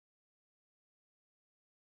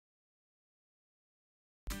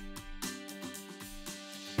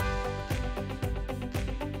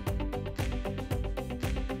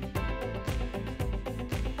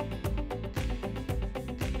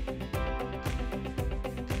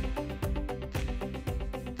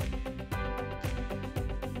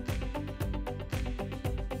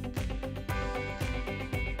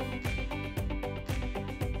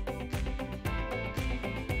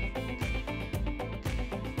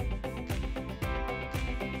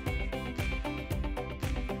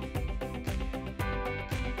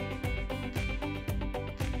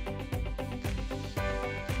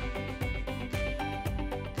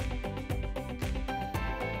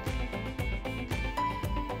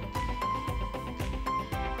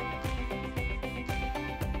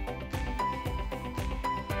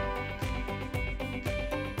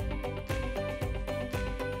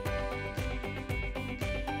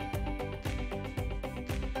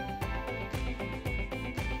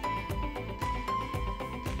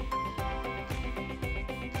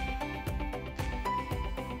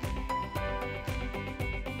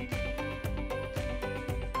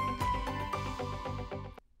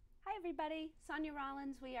everybody. Sonia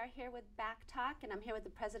Rollins. We are here with BACC Talk, and I'm here with the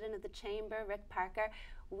President of the Chamber, Rick Parker.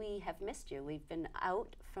 We have missed you. We've been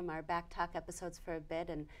out from our BACC Talk episodes for a bit,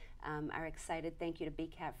 and are excited. Thank you to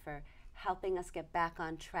BCAT for helping us get back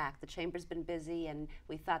on track. The Chamber's been busy, and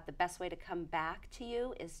we thought the best way to come back to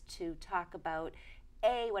you is to talk about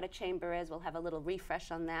what a chamber is. We'll have a little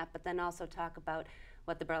refresh on that, but then also talk about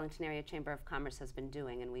what the Burlington Area Chamber of Commerce has been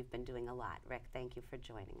doing, and we've been doing a lot. Rick, thank you for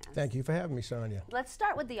joining us. Thank you for having me, Sonia. Let's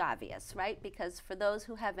start with the obvious, right? Because for those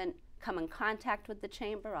who haven't come in contact with the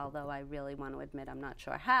Chamber, although I really want to admit I'm not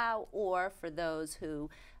sure how, or for those who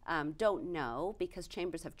don't know, because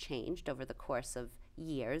chambers have changed over the course of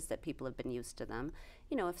years that people have been used to them.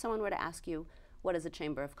 You know, if someone were to ask you, what does a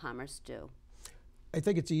Chamber of Commerce do? I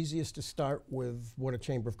think it's easiest to start with what a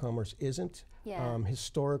Chamber of Commerce isn't. Yeah.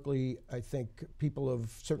 Historically, I think people of,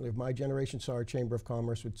 certainly of my generation, saw a Chamber of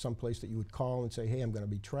Commerce with some place that you would call and say, hey, I'm going to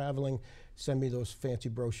be traveling, send me those fancy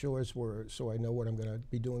brochures so I know what I'm going to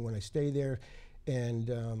be doing when I stay there.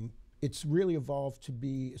 And it's really evolved to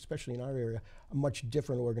be, especially in our area, a much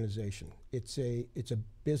different organization. It's a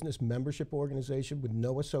business membership organization with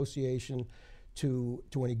no association to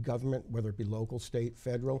any government, whether it be local, state,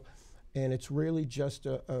 federal. And it's really just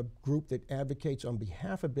a group that advocates on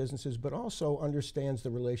behalf of businesses, but also understands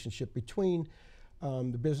the relationship between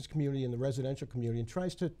the business community and the residential community, and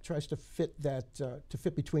tries to fit that to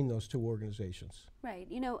fit between those two organizations. Right.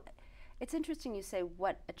 You know, it's interesting you say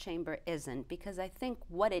what a chamber isn't, because I think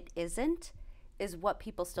what it isn't is what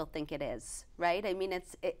people still think it is. Right. I mean,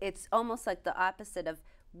 it's almost like the opposite of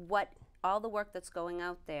what all the work that's going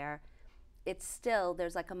out there. It's still,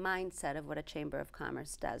 there's like a mindset of what a Chamber of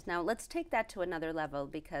Commerce does. Now, let's take that to another level,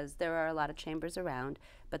 because there are a lot of chambers around,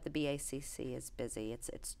 but the BACC is busy.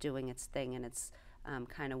 It's doing its thing, and it's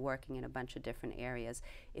kind of working in a bunch of different areas.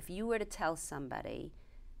 If you were to tell somebody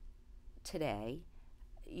today,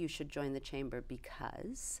 you should join the chamber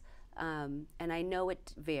because, and I know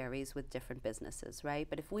it varies with different businesses, right?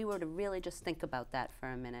 But if we were to really just think about that for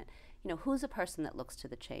a minute, you know, who's a person that looks to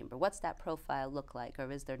the chamber? What's that profile look like,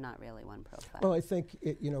 or is there not really one profile? Well, I think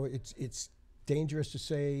it's dangerous to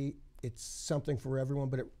say it's something for everyone,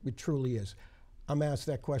 but it truly is. I'm asked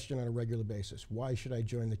that question on a regular basis. Why should I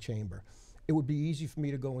join the chamber? It would be easy for me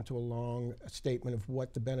to go into a long statement of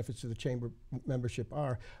what the benefits of the chamber membership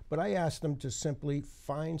are, but I ask them to simply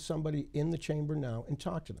find somebody in the chamber now and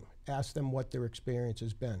talk to them. Ask them what their experience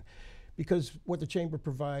has been. Because what the chamber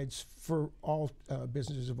provides for all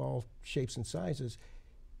businesses of all shapes and sizes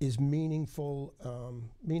is meaningful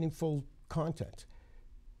content.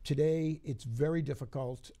 Today, it's very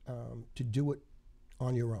difficult to do it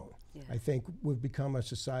on your own. Yeah. I think we've become a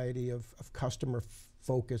society of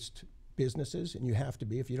customer-focused businesses, and you have to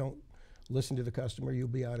be. If you don't listen to the customer, you'll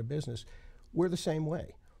be out of business. We're the same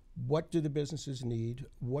way. What do the businesses need?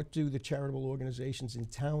 What do the charitable organizations in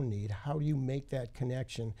town need? How do you make that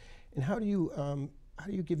connection? And how do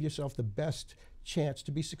you give yourself the best chance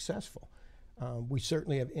to be successful? We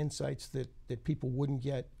certainly have insights that people wouldn't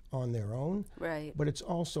get on their own. Right. But it's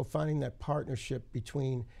also finding that partnership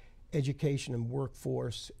between education and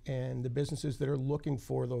workforce and the businesses that are looking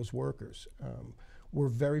for those workers. We're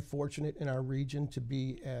very fortunate in our region to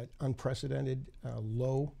be at unprecedented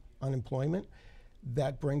low unemployment.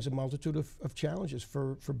 That brings a multitude of challenges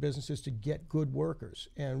for businesses to get good workers.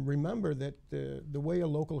 And remember that the way a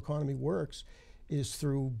local economy works is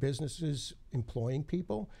through businesses employing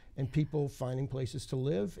people and people finding places to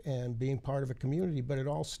live and being part of a community, but it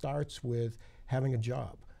all starts with having a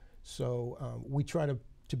job. So we try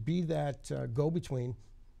to be that go-between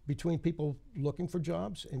between people looking for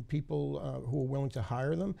jobs and people who are willing to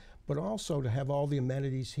hire them, but also to have all the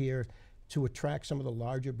amenities here to attract some of the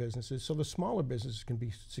larger businesses so the smaller businesses can be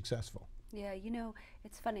successful. Yeah, you know,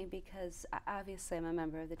 it's funny because obviously I'm a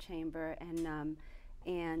member of the chamber,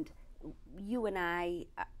 and you and I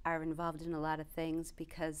are involved in a lot of things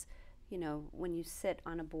because, you know, when you sit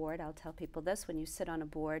on a board, I'll tell people this, when you sit on a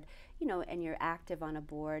board, you know, and you're active on a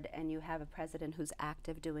board and you have a president who's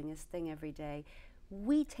active doing his thing every day,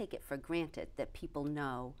 we take it for granted that people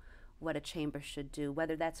know what a chamber should do,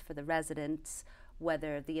 whether that's for the residents,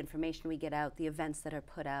 whether the information we get out, the events that are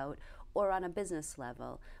put out, or on a business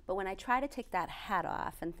level. But when I try to take that hat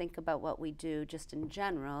off and think about what we do just in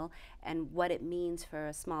general and what it means for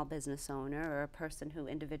a small business owner or a person who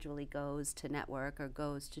individually goes to network or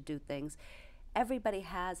goes to do things, everybody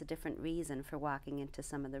has a different reason for walking into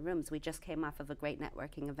some of the rooms. We just came off of a great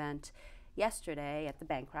networking event yesterday at the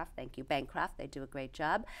Bancroft. Thank you, Bancroft. They do a great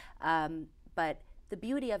job. But the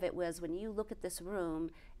beauty of it was when you look at this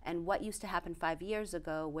room and what used to happen 5 years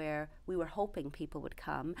ago where we were hoping people would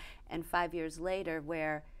come, and 5 years later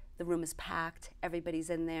where the room is packed,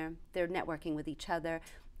 everybody's in there, they're networking with each other.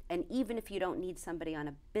 And even if you don't need somebody on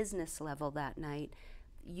a business level that night,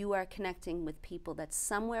 you are connecting with people that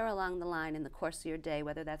somewhere along the line in the course of your day,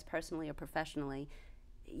 whether that's personally or professionally,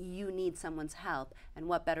 you need someone's help. And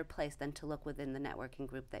what better place than to look within the networking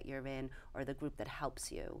group that you're in, or the group that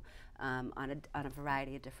helps you on a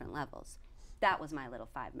variety of different levels. That was my little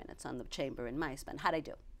 5 minutes on the chamber in my spin. How'd I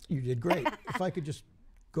do? You did great. If I could just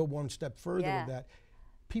go one step further with that,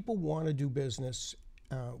 people want to do business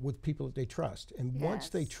with people that they trust. And once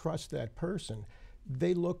they trust that person,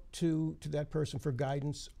 they look to that person for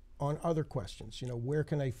guidance on other questions. You know, where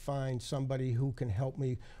can I find somebody who can help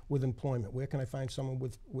me with employment? Where can I find someone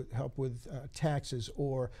with help with taxes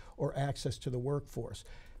or access to the workforce?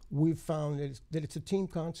 We've found that it's a team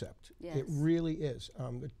concept. Yes. It really is.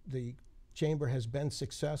 The Chamber has been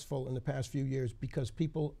successful in the past few years because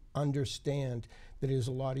people understand that it is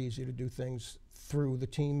a lot easier to do things through the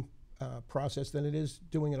team process than it is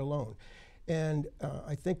doing it alone. And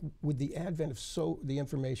I think with the advent of the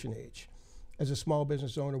information age, as a small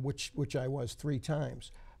business owner, which I was 3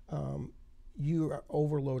 times, you are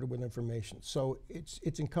overloaded with information. So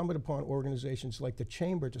it's incumbent upon organizations like the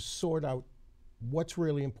Chamber to sort out what's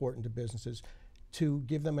really important to businesses, to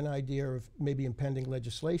give them an idea of maybe impending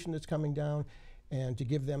legislation that's coming down, and to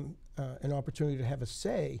give them an opportunity to have a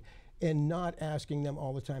say, and not asking them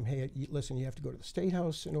all the time, hey, listen, you have to go to the State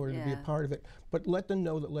House in order to be a part of it, but let them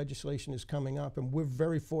know that legislation is coming up. And we're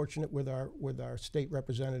very fortunate with our state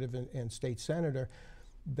representative and state senator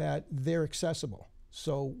that they're accessible.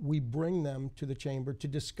 So we bring them to the Chamber to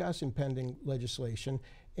discuss impending legislation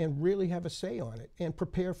and really have a say on it and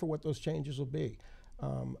prepare for what those changes will be.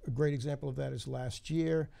 A great example of that is last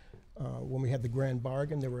year when we had the grand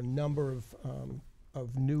bargain. There were a number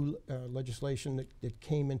of new legislation that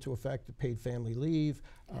came into effect, the paid family leave,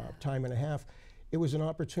 time and a half. It was an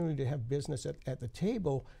opportunity to have business at the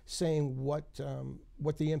table saying what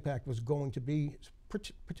the impact was going to be,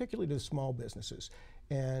 particularly to the small businesses,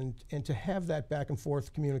 and to have that back and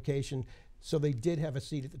forth communication so they did have a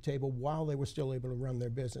seat at the table while they were still able to run their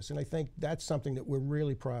business. And I think that's something that we're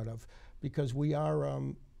really proud of, because we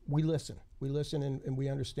listen and we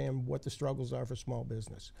understand what the struggles are for small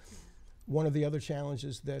business. One of the other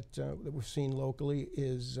challenges that we've seen locally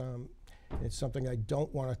is, it's something I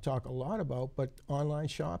don't want to talk a lot about, but online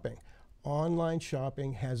shopping. Online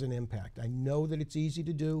shopping has an impact. I know that it's easy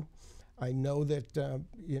to do. I know that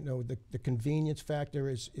the convenience factor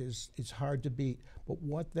is hard to beat, but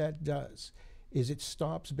what that does is it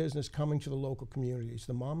stops business coming to the local communities,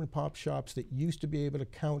 the mom and pop shops that used to be able to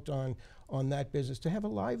count on that business to have a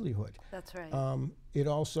livelihood. That's right. It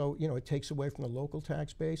also, it takes away from the local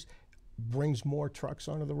tax base, brings more trucks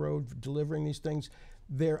onto the road delivering these things.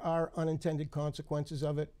 There are unintended consequences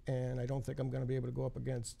of it, and I don't think I'm going to be able to go up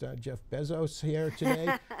against Jeff Bezos here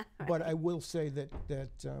today. But I will say that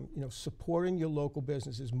supporting your local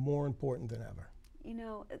business is more important than ever.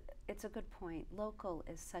 It's a good point. Local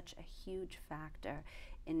is such a huge factor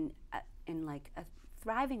in like a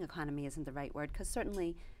thriving economy isn't the right word, because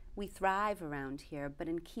certainly we thrive around here, but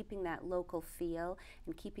in keeping that local feel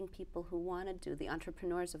and keeping people who want to do, the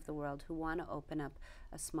entrepreneurs of the world who want to open up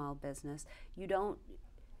a small business, you don't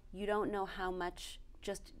know how much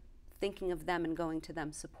just thinking of them and going to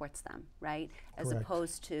them supports them, right? As Correct.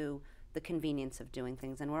 Opposed to the convenience of doing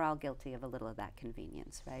things. And we're all guilty of a little of that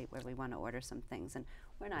convenience, right? Where we want to order some things, and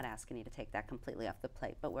we're not asking you to take that completely off the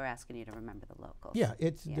plate, but we're asking you to remember the locals. Yeah,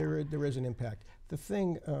 there is an impact. The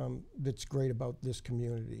thing that's great about this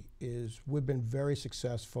community is we've been very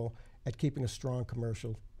successful at keeping a strong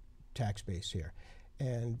commercial tax base here.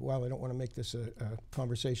 And while I don't want to make this a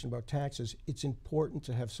conversation about taxes, it's important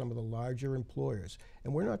to have some of the larger employers.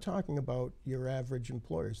 And we're not talking about your average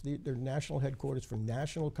employers. They're national headquarters for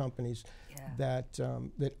national companies that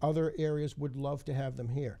other areas would love to have them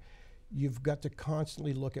here. You've got to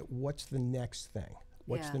constantly look at what's the next thing.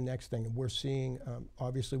 What's the next thing? And we're seeing,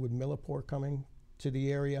 obviously, with Millipore coming to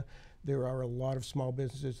the area, there are a lot of small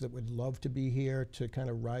businesses that would love to be here to kind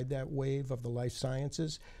of ride that wave of the life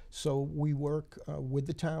sciences. So we work with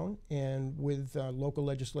the town and with local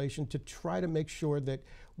legislation to try to make sure that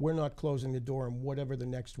we're not closing the door on whatever the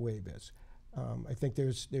next wave is. I think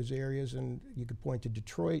there's areas, and you could point to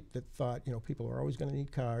Detroit, that thought, people are always going to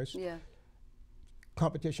need cars. Yeah.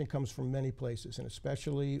 Competition comes from many places, and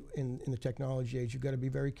especially in the technology age, you've got to be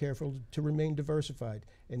very careful to remain diversified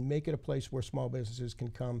and make it a place where small businesses can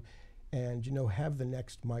come and have the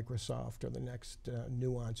next Microsoft or the next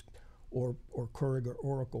Nuance or Keurig or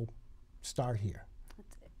Oracle start here.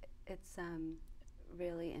 It's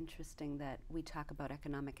really interesting that we talk about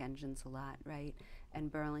economic engines a lot, right?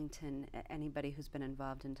 And Burlington, anybody who's been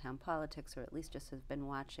involved in town politics, or at least just has been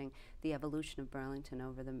watching the evolution of Burlington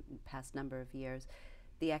over the past number of years,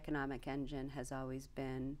 the economic engine has always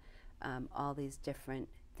been all these different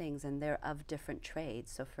things, and they're of different trades.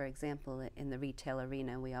 So for example, in the retail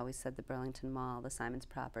arena, we always said the Burlington Mall, the Simons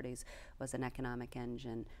Properties, was an economic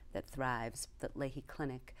engine that thrives. That Leahy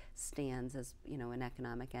Clinic stands as, you know, an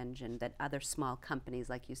economic engine that other small companies,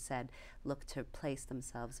 like you said, look to place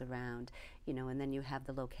themselves around. You know, and then you have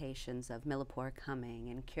the locations of Millipore coming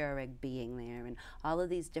and Keurig being there, and all of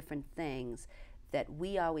these different things that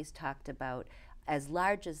we always talked about. As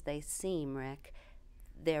large as they seem, Rick,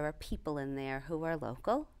 there are people in there who are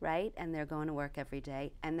local, right? And they're going to work every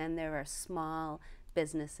day. And then there are small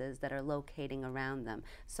businesses that are locating around them.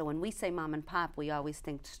 So when we say mom and pop, we always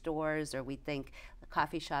think stores or we think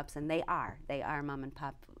coffee shops, and they are mom and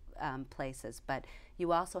pop places. But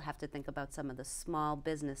you also have to think about some of the small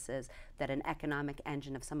businesses that an economic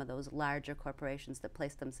engine of some of those larger corporations that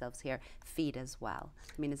place themselves here feed as well.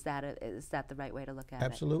 I mean, is that the right way to look at it?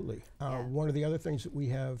 Absolutely. One of the other things that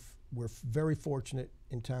we're very fortunate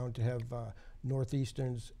in town to have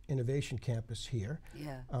Northeastern's Innovation Campus here.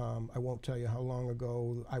 Yeah. I won't tell you how long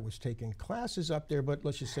ago I was taking classes up there, but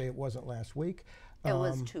let's just say it wasn't last week. It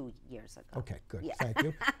was 2 years ago. Okay, good, Yeah. thank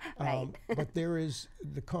you. Right. But there is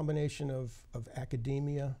the combination of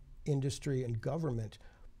academia, industry, and government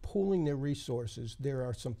pooling their resources. There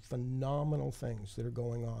are some phenomenal things that are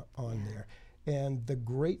going on there. And the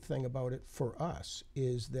great thing about it for us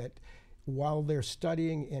is that while they're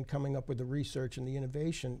studying and coming up with the research and the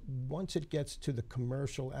innovation, once it gets to the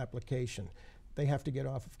commercial application, they have to get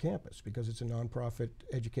off of campus because it's a nonprofit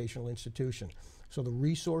educational institution. So the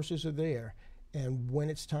resources are there, and when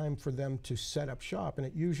it's time for them to set up shop, and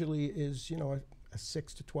it usually is, you know, a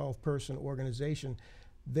 6 to 12 person organization,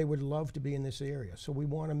 they would love to be in this area. So we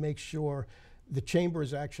want to make sure the chamber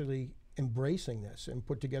is actually embracing this and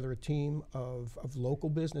put together a team of local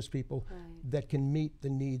business people that can meet the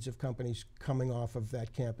needs of companies coming off of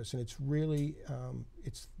that campus. And it's really,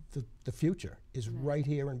 it's the future is right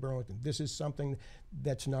here in Burlington. This is something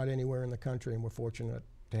that's not anywhere in the country, and we're fortunate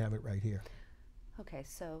to have it right here. Okay,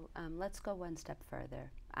 so let's go one step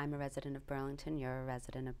further. I'm a resident of Burlington. You're a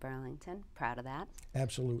resident of Burlington. Proud of that.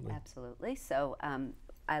 Absolutely. Absolutely. So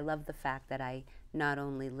I love the fact that I not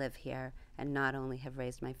only live here and not only have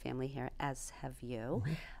raised my family here, as have you,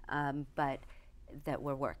 but that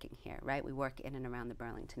we're working here, right? We work in and around the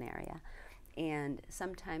Burlington area. And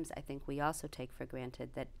sometimes I think we also take for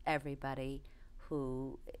granted that everybody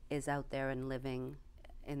who is out there and living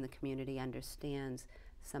in the community understands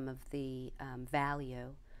some of the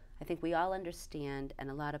value. I think we all understand, and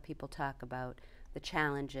a lot of people talk about the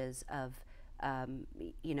challenges of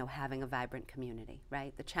you know, having a vibrant community,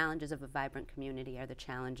 right? The challenges of a vibrant community are the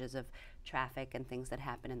challenges of traffic and things that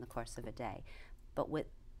happen in the course of a day. But with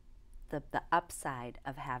the upside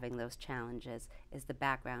of having those challenges is the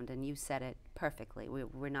background, and you said it perfectly.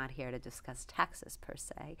 We're not here to discuss taxes per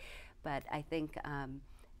se, but I think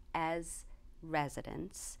as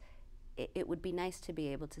residents, it would be nice to be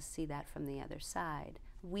able to see that from the other side.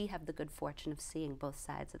 We have the good fortune of seeing both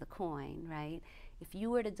sides of the coin, right? If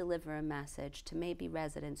you were to deliver a message to maybe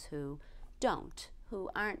residents who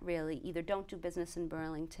aren't really, either don't do business in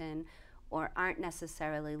Burlington or aren't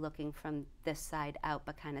necessarily looking from this side out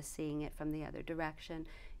but kind of seeing it from the other direction,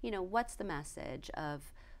 you know, what's the message of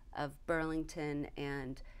Burlington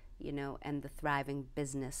and, you know, and the thriving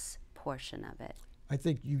business portion of it? I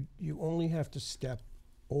think you only have to step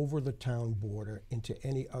over the town border into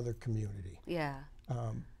any other community. Yeah.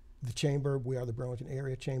 The chamber, we are the Burlington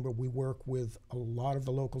Area Chamber. We work with a lot of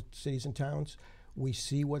the local cities and towns. We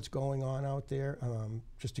see what's going on out there.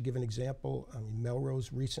 Just to give an example,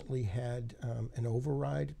 Melrose recently had an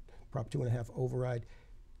override, Prop 2.5 override,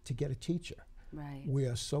 to get a teacher. Right. We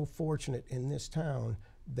are so fortunate in this town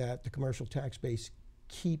that the commercial tax base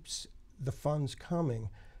keeps the funds coming,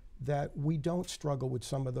 that we don't struggle with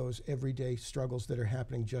some of those everyday struggles that are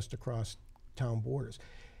happening just across town borders.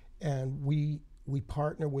 And we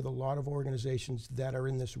partner with a lot of organizations that are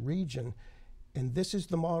in this region, and this is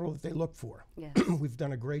the model that they look for. Yes. We've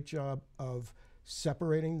done a great job of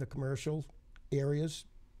separating the commercial areas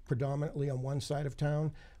predominantly on one side of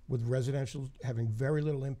town, with residential having very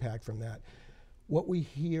little impact from that. What we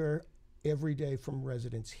hear every day from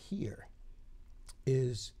residents here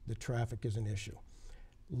is the traffic is an issue.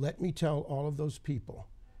 Let me tell all of those people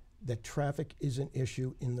that traffic is an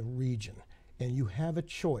issue in the region, and you have a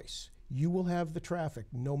choice. You will have the traffic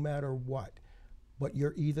no matter what, but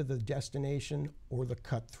you're either the destination or the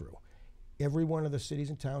cut-through. Every one of the cities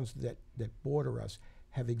and towns that border us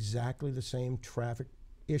have exactly the same traffic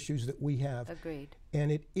issues that we have. Agreed.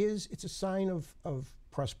 And it's a sign of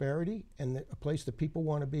prosperity and a place that people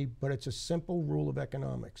want to be, but it's a simple rule of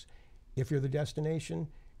economics. If you're the destination,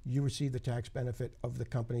 you receive the tax benefit of the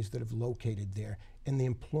companies that have located there and the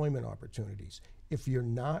employment opportunities. If you're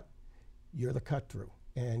not, you're the cut-through,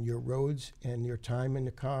 and your roads and your time in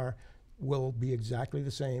the car will be exactly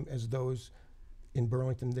the same as those in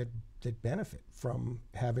Burlington that benefit from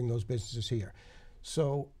having those businesses here.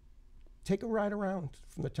 So take a ride around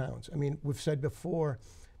from the towns. I mean, we've said before,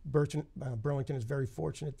 Burlington is very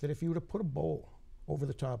fortunate that if you were to put a bowl over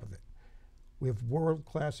the top of it, we have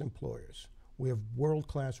world-class employers, we have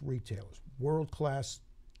world-class retailers, world-class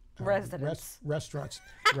residents, restaurants,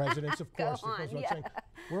 residents, of course. Go on, what I'm saying.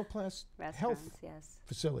 World-class health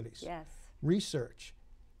facilities, research.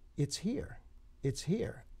 It's here. It's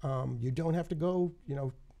here. You don't have to go,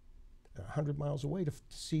 100 miles away to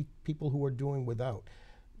see people who are doing without.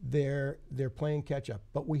 They're playing catch up,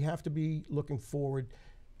 but we have to be looking forward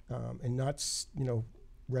and not,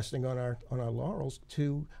 resting on our laurels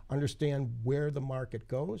to understand where the market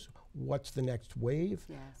goes, what's the next wave,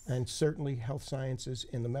 and certainly health sciences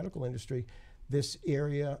in the medical industry. This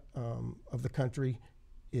area of the country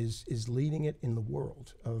is leading it in the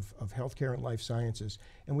world of healthcare and life sciences,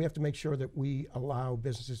 and we have to make sure that we allow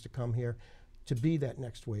businesses to come here to be that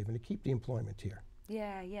next wave and to keep the employment here.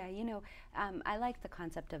 Yeah. I like the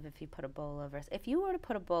concept of if you put a bowl over us. If you were to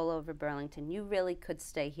put a bowl over Burlington, you really could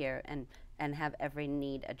stay here and have every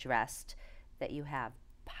need addressed that you have.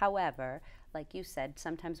 However, like you said,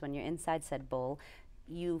 sometimes when you're inside said bowl,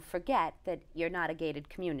 you forget that you're not a gated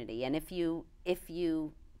community. And if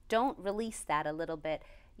you don't release that a little bit,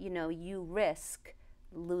 you risk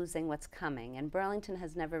losing what's coming. And Burlington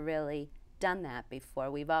has never really done that before.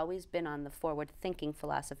 We've always been on the forward-thinking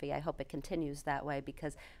philosophy. I hope it continues that way,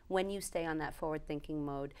 because when you stay on that forward-thinking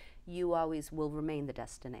mode, you always will remain the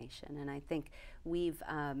destination. And I think we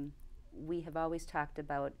have always talked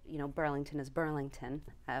about, Burlington is Burlington.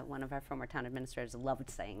 One of our former town administrators loved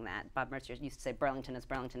saying that. Bob Mercer used to say Burlington is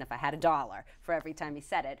Burlington if I had $1 for every time he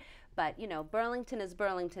said it. But, Burlington is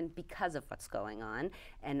Burlington because of what's going on.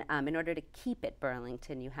 And in order to keep it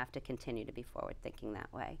Burlington, you have to continue to be forward-thinking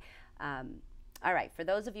that way. All right, for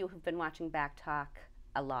those of you who've been watching BACC Talk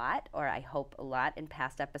a lot, or I hope a lot in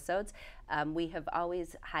past episodes, we have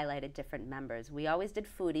always highlighted different members. We always did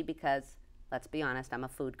foodie because, let's be honest, I'm a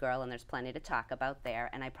food girl and there's plenty to talk about there,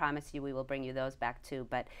 and I promise you we will bring you those back too.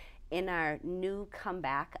 But in our new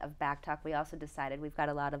comeback of BACC Talk, we also decided we've got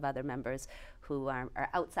a lot of other members who are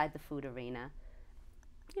outside the food arena.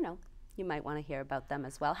 You might want to hear about them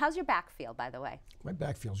as well. How's your back feel, by the way? My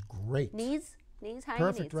back feels great. Knees, how perfect are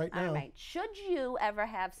your knees? right now. All right. Should you ever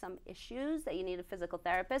have some issues that you need a physical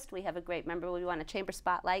therapist, we have a great member we want a chamber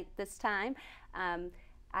spotlight this time.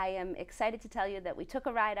 I am excited to tell you that we took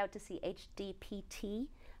a ride out to see HDPT.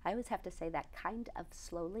 I always have to say that kind of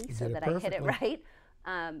slowly so that I hit it right.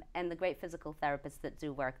 And the great physical therapists that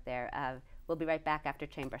do work there. We'll be right back after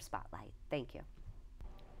Chamber Spotlight. Thank you.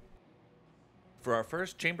 For our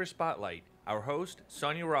first Chamber Spotlight, our host,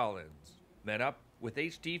 Sonia Rollins, met up with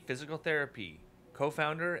HD Physical Therapy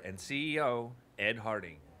co-founder and CEO, Ed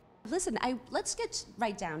Harding. Listen, let's get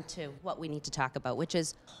right down to what we need to talk about, which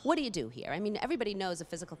is, what do you do here? I mean, everybody knows a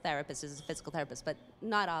physical therapist is a physical therapist, but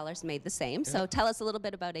not all are made the same. So tell us a little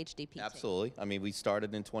bit about HDPT. Absolutely. I mean, we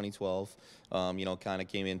started in 2012, kind of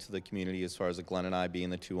came into the community as far as Glenn and I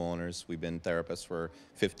being the two owners. We've been therapists for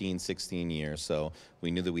 15, 16 years, so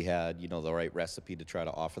we knew that we had, the right recipe to try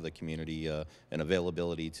to offer the community an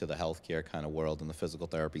availability to the healthcare kind of world and the physical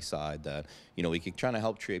therapy side that, we could try to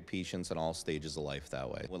help treat patients in all stages of life that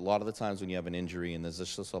way. A lot of the times when you have an injury and there's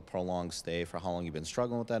just a prolonged stay for how long you've been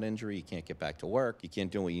struggling with that injury, you can't get back to work, you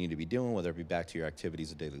can't do what you need to be doing, whether it be back to your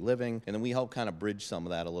activities of daily living. And then we help kind of bridge some of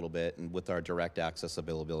that a little bit and with our direct access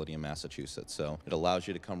availability in Massachusetts. So it allows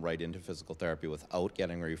you to come right into physical therapy without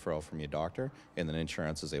getting a referral from your doctor, and then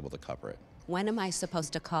insurance is able to cover it. When am I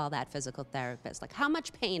supposed to call that physical therapist? Like, how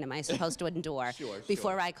much pain am I supposed to endure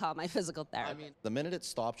before I call my physical therapist? I mean, the minute it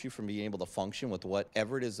stops you from being able to function with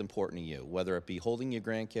whatever it is important to you, whether it be holding your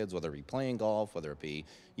grandkids, whether it be playing golf, whether it be,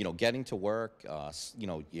 getting to work,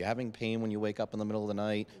 you're having pain when you wake up in the middle of the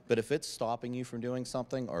night. But if it's stopping you from doing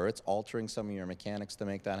something or it's altering some of your mechanics to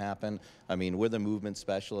make that happen, I mean, we're the movement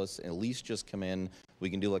specialists. At least just come in. We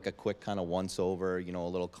can do like a quick kind of once over, a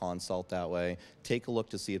little consult that way. Take a look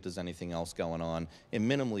to see if there's anything else going on. And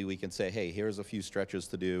minimally, we can say, hey, here's a few stretches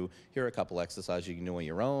to do. Here are a couple exercises you can do on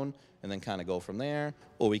your own, and then kind of go from there.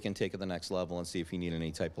 Or we can take it to the next level and see if you need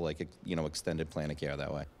any type of extended plan of care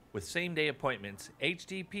that way. With same-day appointments,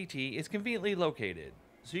 HDPT is conveniently located,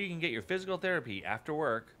 so you can get your physical therapy after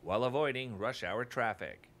work while avoiding rush hour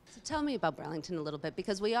traffic. So tell me about Burlington a little bit,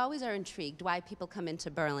 because we always are intrigued why people come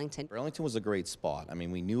into Burlington. Burlington was a great spot. I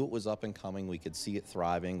mean, we knew it was up and coming. We could see it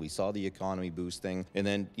thriving. We saw the economy boosting. And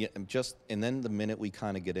then the minute we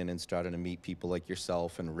kind of get in and started to meet people like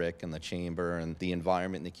yourself and Rick and the chamber and the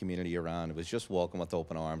environment and the community around, it was just welcome with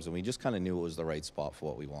open arms. And we just kind of knew it was the right spot for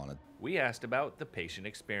what we wanted. We asked about the patient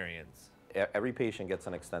experience. Every patient gets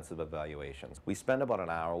an extensive evaluation. We spend about an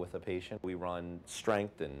hour with a patient. We run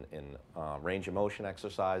strength and range of motion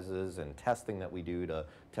exercises and testing that we do to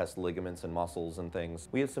test ligaments and muscles and things.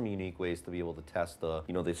 We have some unique ways to be able to test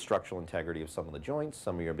the structural integrity of some of the joints,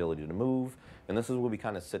 some of your ability to move, and this is where we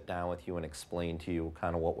kind of sit down with you and explain to you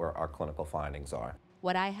kind of what our clinical findings are.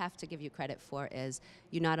 What I have to give you credit for is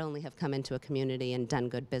you not only have come into a community and done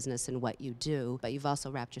good business in what you do, but you've also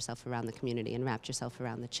wrapped yourself around the community and wrapped yourself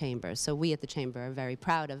around the chamber. So we at the chamber are very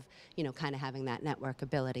proud of, kind of having that network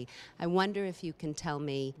ability. I wonder if you can tell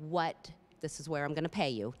me this is where I'm going to pay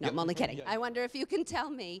you. No, I'm only kidding. I wonder if you can tell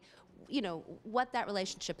me, what that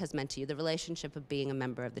relationship has meant to you, the relationship of being a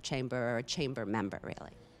member of the chamber or a chamber member,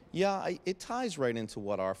 really. Yeah, it ties right into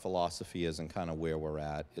what our philosophy is and kind of where we're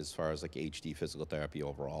at as far as like HD physical therapy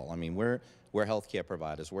overall. I mean, we're healthcare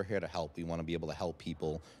providers. We're here to help. We want to be able to help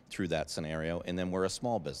people through that scenario. And then we're a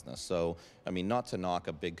small business. So, I mean, not to knock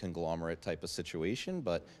a big conglomerate type of situation,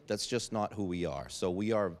 but that's just not who we are. So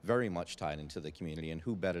we are very much tied into the community, and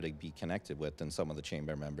who better to be connected with than some of the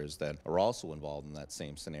chamber members that are also involved in that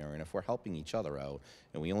same scenario. And if we're helping each other out,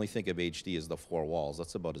 and we only think of HD as the four walls,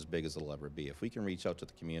 that's about as big as it'll ever be. If we can reach out to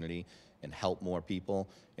the community and help more people,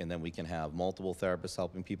 and then we can have multiple therapists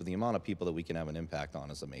helping people, the amount of people that we can have an impact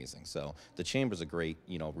on is amazing. So the chamber's a great,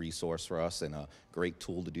 resource for us and a great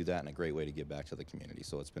tool to do that and a great way to give back to the community.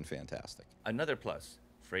 So it's been fantastic. Another plus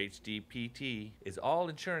for HDPT is all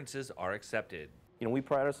insurances are accepted. We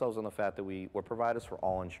pride ourselves on the fact that we're providers for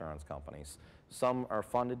all insurance companies. Some are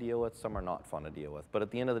fun to deal with, some are not fun to deal with. But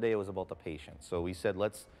at the end of the day, it was about the patient. So we said,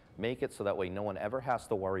 let's make it so that way no one ever has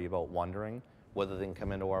to worry about wondering whether they can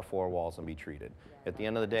come into our four walls and be treated. At the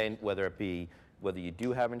end of the day, whether you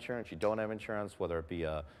do have insurance, you don't have insurance, whether it be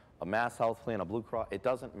a Mass Health Plan, a Blue Cross, it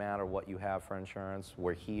doesn't matter what you have for insurance.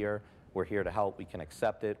 We're here to help. We can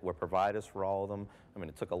accept it. We're providers for all of them. I mean,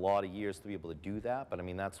 it took a lot of years to be able to do that, but I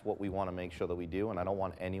mean, that's what we want to make sure that we do, and I don't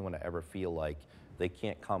want anyone to ever feel like they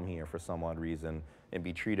can't come here for some odd reason and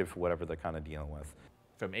be treated for whatever they're kind of dealing with.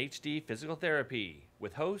 From HD Physical Therapy,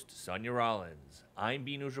 with host Sonia Rollins, I'm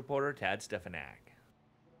B News reporter Tad Stefanak.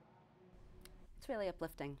 It's really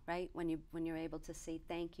uplifting, right? When you're able to see,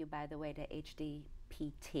 thank you, by the way, to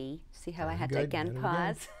HDPT. See how I had to again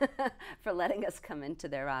pause for letting us come into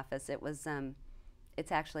their office. It was,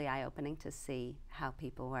 it's actually eye-opening to see how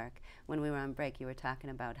people work. When we were on break, you were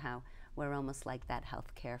talking about how we're almost like that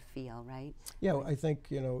healthcare feel, right? Yeah, well, I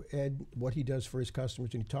think, Ed, what he does for his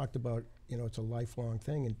customers, and he talked about, it's a lifelong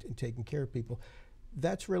thing and taking care of people.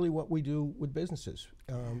 That's really what we do with businesses.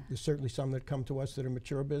 There's certainly some that come to us that are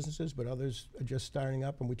mature businesses, but others are just starting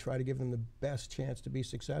up, and we try to give them the best chance to be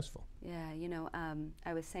successful. Yeah,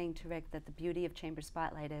 I was saying to Rick that the beauty of Chamber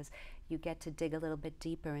Spotlight is you get to dig a little bit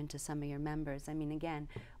deeper into some of your members. I mean, again,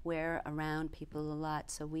 we're around people a lot,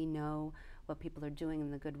 so we know what people are doing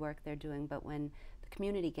and the good work they're doing, but when the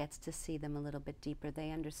community gets to see them a little bit deeper,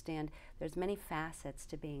 they understand there's many facets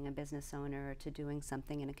to being a business owner or to doing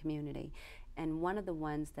something in a community. And one of the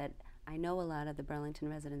ones that I know a lot of the Burlington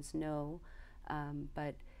residents know,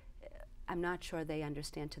 but I'm not sure they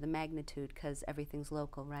understand to the magnitude because everything's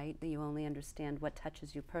local, right? You only understand what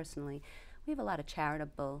touches you personally. We have a lot of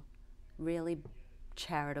charitable, really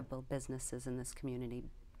charitable businesses in this community,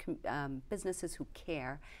 businesses who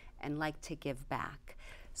care and like to give back.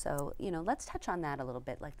 So, let's touch on that a little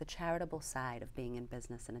bit, like the charitable side of being in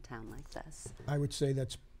business in a town like this. I would say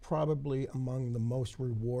that's probably among the most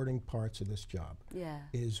rewarding parts of this job. Yeah.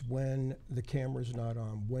 Is when the camera's not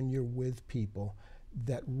on, when you're with people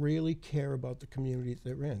that really care about the community that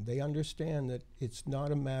they're in. They understand that it's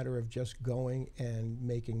not a matter of just going and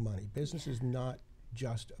making money. Business is not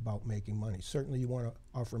just about making money. Certainly you want to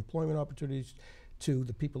offer employment opportunities to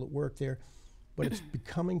the people that work there, but it's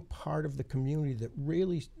becoming part of the community that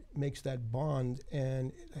really makes that bond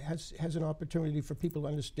and has an opportunity for people to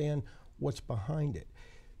understand what's behind it.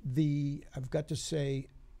 I've got to say,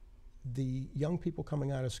 the young people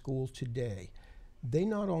coming out of school today, they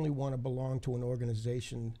not only want to belong to an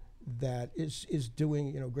organization that is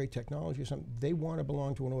doing great technology or something, they want to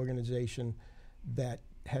belong to an organization that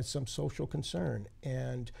has some social concern.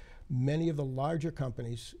 And Many of the larger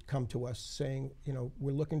companies come to us saying, you know,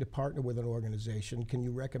 we're looking to partner with an organization. Can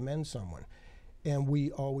you recommend someone? And we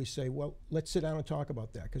always say, well, let's sit down and talk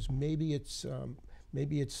about that, because maybe it's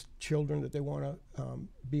children that they want to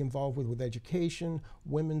be involved with education,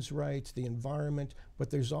 women's rights, the environment, but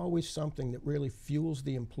there's always something that really fuels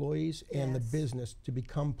the employees and the business to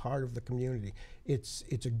become part of the community. It's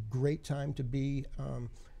a great time to be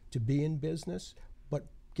in business, but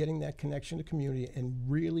getting that connection to community and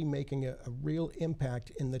really making a real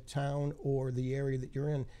impact in the town or the area that you're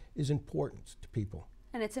in is important to people.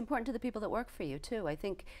 And it's important to the people that work for you too. I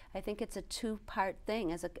think it's a two-part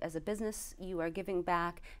thing. As a business, you are giving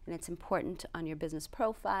back, and it's important on your business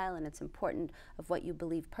profile, and it's important of what you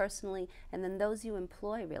believe personally. And then those you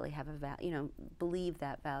employ really have believe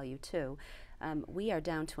that value too. We are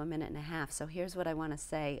down to a minute and a half, so here's what I want to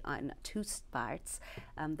say on two parts.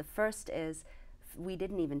 The first is, we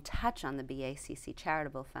didn't even touch on the BACC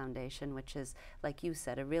Charitable Foundation, which is, like you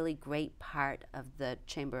said, a really great part of the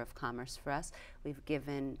Chamber of Commerce for us. We've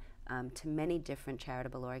given to many different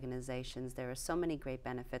charitable organizations. There are so many great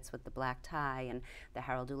benefits with the black tie, and the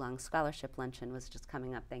Harold Dulong Scholarship Luncheon was just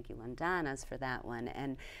coming up. Thank you, Londanas, for that one.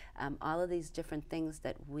 And all of these different things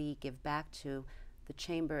that we give back to. The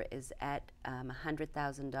Chamber is at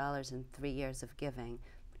 $100,000 in 3 years of giving,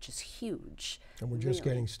 which is huge. And we're just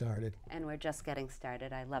getting started. And we're just getting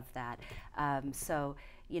started. I love that. So,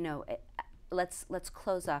 you know, let's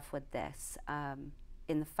close off with this.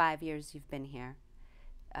 In the 5 years you've been here,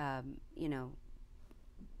 you know,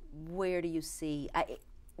 where do you see?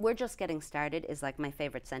 We're just getting started is like my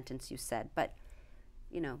favorite sentence you said. But,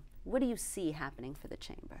 you know, what do you see happening for the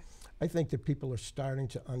Chamber? I think that people are starting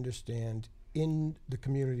to understand in the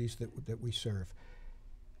communities that we serve,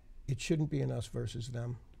 it shouldn't be an us versus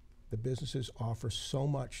them. The businesses offer so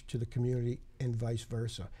much to the community and vice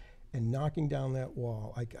versa. And knocking down that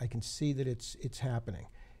wall, I can see that it's happening.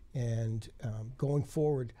 And going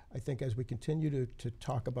forward, I think as we continue to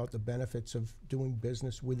talk about the benefits of doing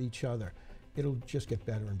business with each other, it'll just get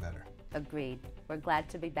better and better. Agreed. We're glad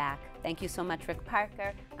to be back. Thank you so much, Rick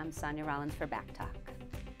Parker. I'm Sonia Rollins for BACC Talk.